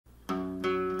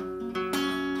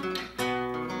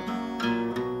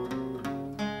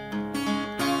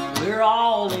we're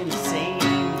all in the same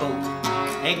boat.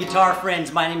 Hey guitar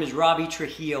friends, my name is Robbie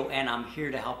Trujillo and I'm here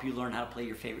to help you learn how to play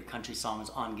your favorite country songs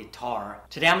on guitar.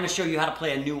 Today I'm going to show you how to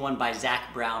play a new one by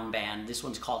Zac Brown Band. This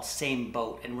one's called Same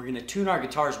Boat, and we're going to tune our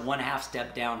guitars 1/2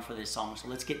 step down for this song. So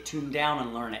let's get tuned down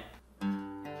and learn it.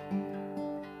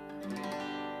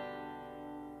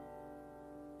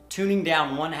 Tuning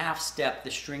down 1/2 step, the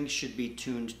strings should be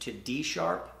tuned to D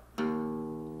sharp,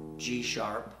 G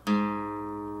sharp,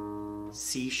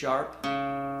 C sharp,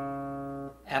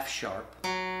 F sharp,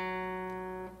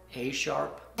 A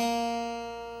sharp,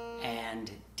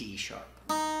 and D sharp.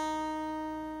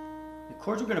 The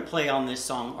chords we're going to play on this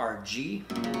song are G.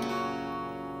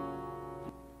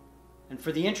 And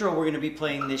for the intro, we're going to be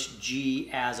playing this G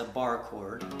as a bar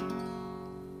chord.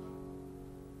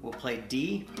 We'll play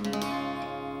D,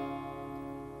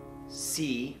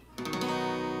 C,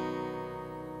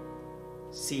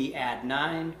 C add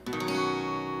 9,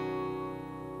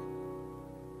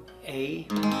 A,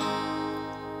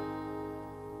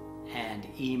 and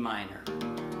E minor.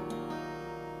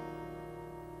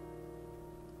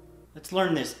 Let's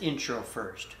learn this intro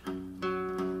first.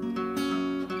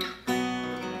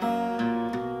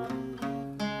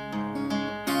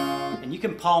 And you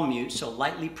can palm mute, so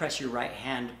lightly press your right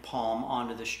hand palm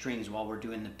onto the strings while we're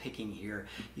doing the picking here.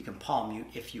 You can palm mute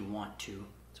if you want to.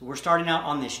 So we're starting out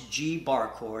on this G bar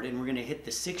chord, and we're going to hit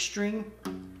the 6th string,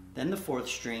 then the 4th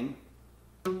string,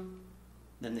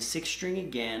 then the 6th string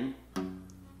again,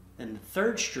 then the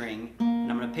 3rd string,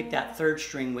 and I'm going to pick that 3rd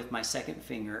string with my 2nd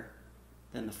finger,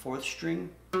 then the 4th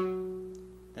string,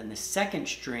 then the 2nd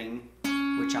string,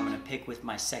 which I'm going to pick with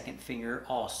my 2nd finger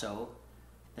also,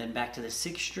 then back to the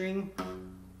 6th string,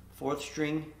 4th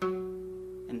string,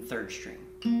 and 3rd string.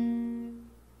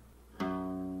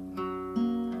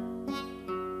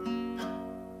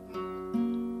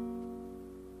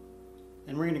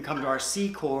 Then we're going to come to our C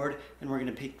chord, and we're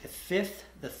going to pick the 5th,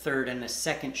 the 3rd, and the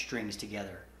 2nd strings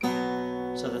together.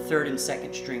 So the 3rd and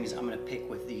 2nd strings I'm going to pick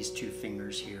with these 2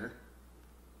 fingers here.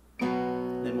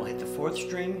 Then we'll hit the 4th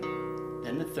string,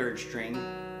 then the 3rd string,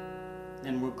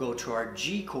 then we'll go to our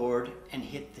G chord and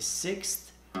hit the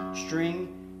 6th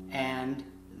string and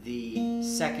the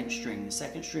 2nd string. The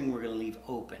 2nd string we're going to leave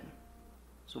open.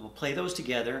 So we'll play those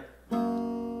together.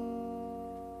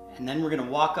 And then we're going to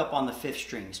walk up on the 5th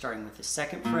string, starting with the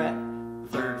 2nd fret,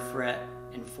 3rd fret,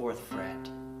 and 4th fret.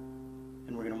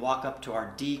 And we're going to walk up to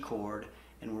our D chord,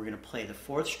 and we're going to play the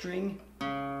 4th string,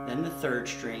 then the 3rd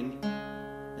string,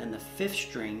 then the 5th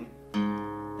string,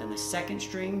 then the 2nd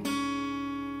string,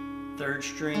 3rd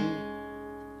string,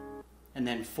 and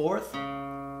then 4th,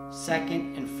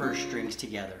 2nd, and 1st strings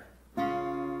together.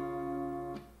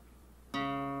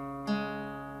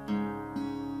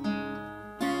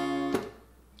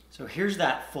 So here's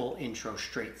that full intro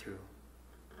straight through.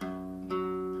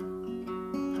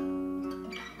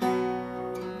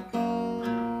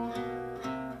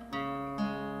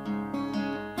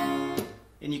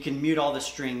 And you can mute all the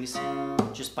strings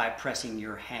just by pressing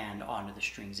your hand onto the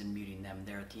strings and muting them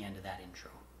there at the end of that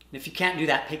intro. And if you can't do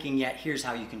that picking yet, here's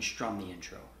how you can strum the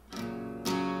intro.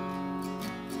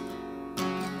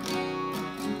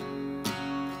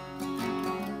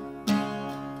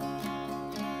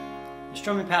 The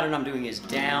strumming pattern I'm doing is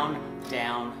down,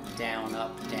 down, down,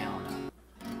 up, down, up.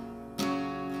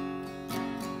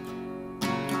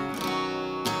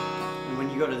 And when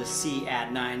you go to the C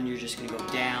add 9, you're just going to go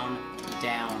down,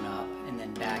 down, up, and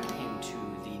then back into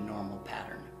the normal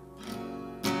pattern.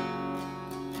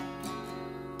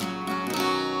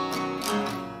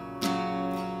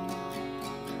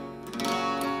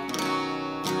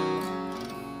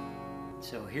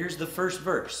 So here's the first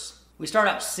verse. We start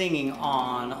out singing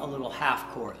on a little half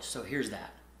chorus, so here's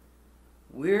that.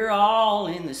 We're all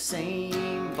in the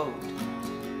same boat,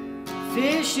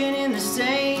 fishing in the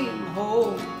same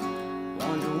hole,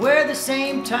 wonder where the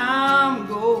same time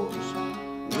goes.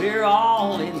 We're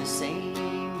all in the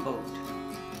same boat.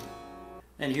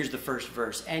 And here's the first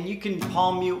verse. And you can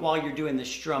palm mute while you're doing the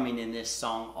strumming in this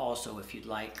song also if you'd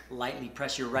like. Lightly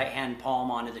press your right hand palm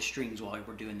onto the strings while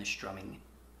we're doing the strumming.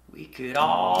 We could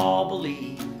all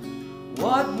believe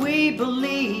what we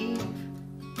believe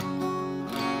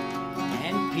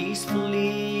and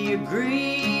peacefully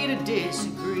agree to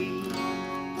disagree.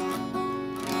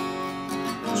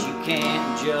 But you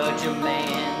can't judge a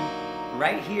man.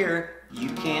 Right here, you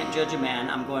can't judge a man.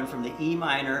 I'm going from the E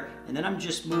minor, and then I'm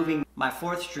just moving my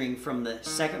 4th string from the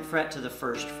 2nd fret to the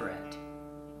 1st fret.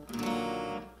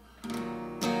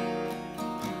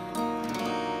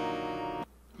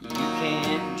 You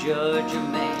can't judge a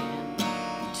man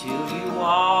till you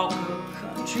walk a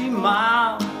country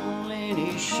mile in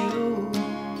his shoes.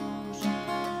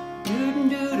 You'd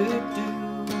Do-do-do-do-do.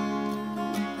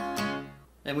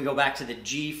 Then we go back to the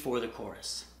G for the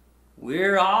chorus.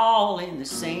 We're all in the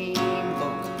same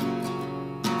boat,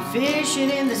 fishing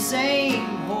in the same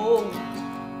hole,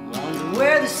 wondering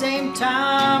where the same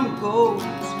time goes.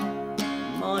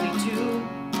 Money too,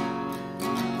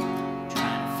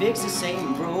 trying to fix the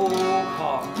same broke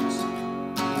hearts,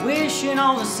 wishing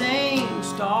on the same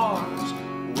stars.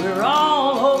 We're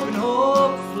all hoping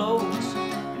hope floats,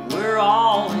 and we're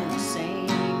all in the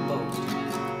same boat.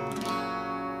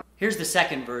 Here's the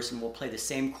second verse, and we'll play the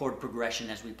same chord progression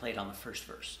as we played on the first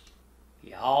verse.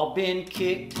 Y'all been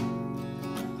kicked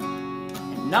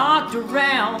and knocked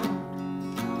around,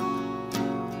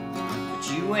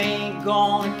 but you ain't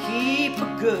gonna keep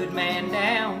a good man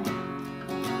down.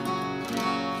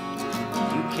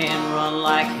 You can run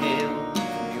like hell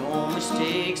from your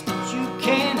mistakes, but you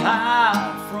can't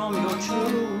hide from your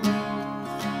truth.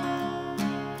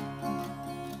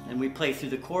 And we play through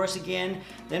the chorus again.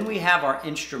 Then we have our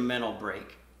instrumental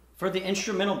break. For the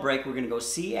instrumental break, we're going to go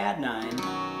C add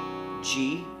 9,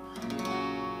 G,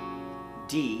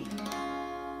 D,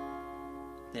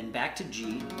 then back to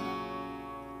G,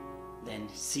 then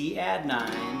C add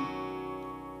 9,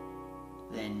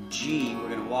 then G. We're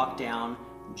going to walk down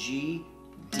G,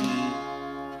 D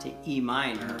to E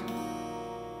minor,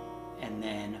 and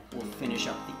then we'll finish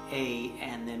up the A,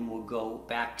 and then we'll go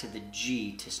back to the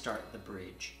G to start the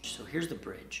bridge. So here's the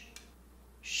bridge.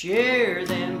 Share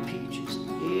them peaches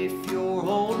if you're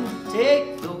holding,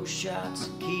 take those shots,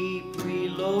 keep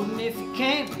reloading. If you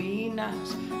can't be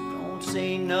nice, don't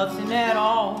say nothing at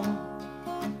all.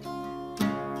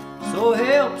 So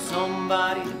help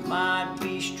somebody that might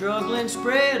be struggling,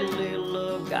 spread a little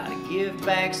love, gotta give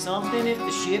back something. If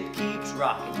the ship keeps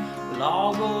rocking, we'll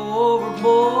all go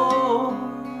overboard.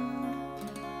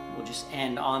 We'll just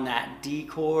end on that D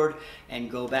chord and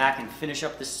go back and finish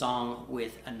up the song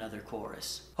with another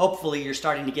chorus. Hopefully you're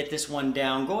starting to get this one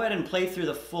down. Go ahead and play through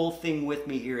the full thing with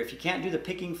me here. If you can't do the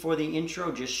picking for the intro,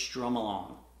 just strum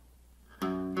along.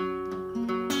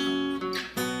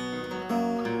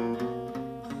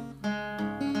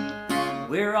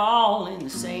 We're all in the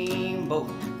same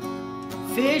boat,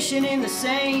 fishing in the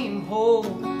same hole,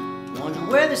 wonder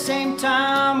where the same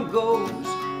time goes.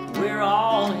 We're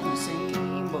all in the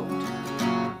same boat.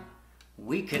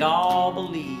 We could all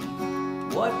believe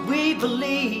what we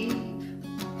believe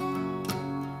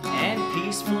and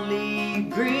peacefully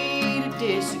agree to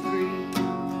disagree.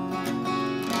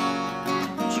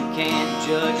 But you can't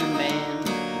judge a man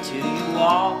until you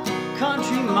walk a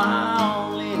country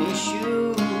mile in his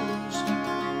shoes.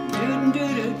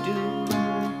 Do-do-do-do.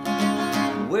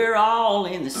 We're all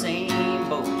in the same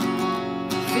boat,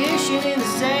 fishing in the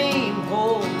same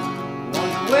hole,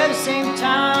 wonder where the same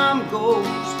time goes.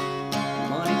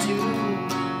 Money too,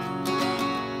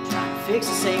 trying to fix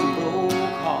the same broke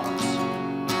hearts,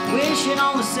 wishing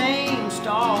on the same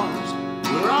stars.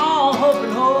 We're all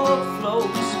hoping hope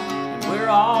floats, and we're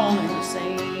all in the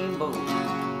same boat.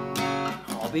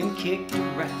 All been kicked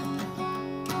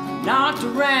around, knocked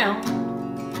around.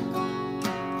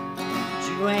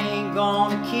 You ain't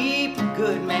gonna keep a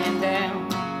good man down.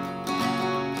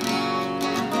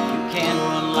 You can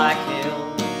run like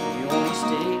hell from your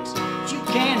mistakes, but you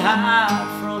can't hide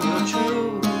from your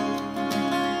truth.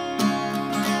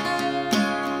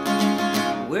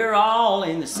 We're all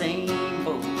in the same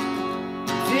boat,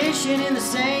 fishing in the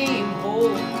same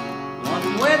hole,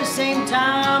 wondering where the same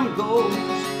time goes.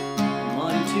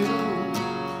 Money too,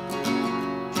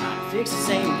 trying to fix the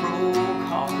same broke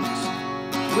hearts,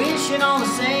 wishing on the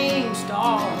same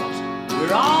stars.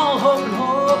 We're all hoping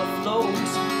hope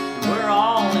floats, and we're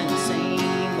all in the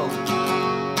same boat.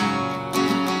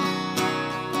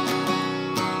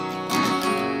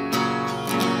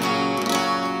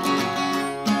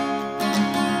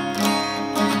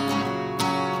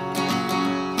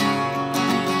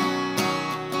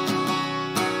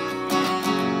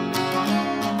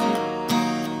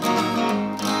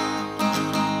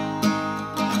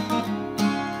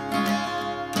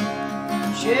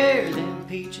 Share them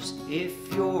peaches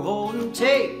if you're holding,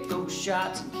 take those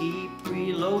shots and keep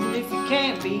reloading. If you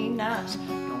can't be nice,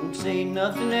 don't say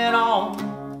nothing at all.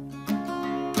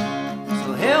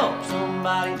 So help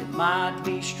somebody that might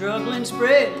be struggling,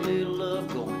 spread a little love,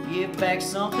 gonna give back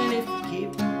something. If you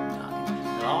keep knocking,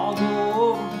 they'll all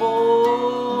go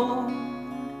overboard.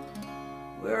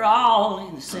 We're all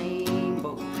in the same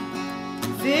boat,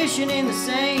 fishing in the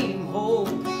same hole,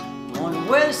 wondering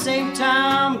where the same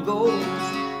time goes.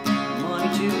 Money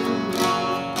too,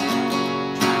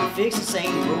 trying to fix the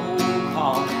same broke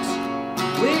hearts,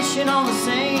 wishing on the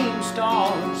same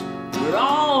stars. We're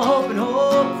all hoping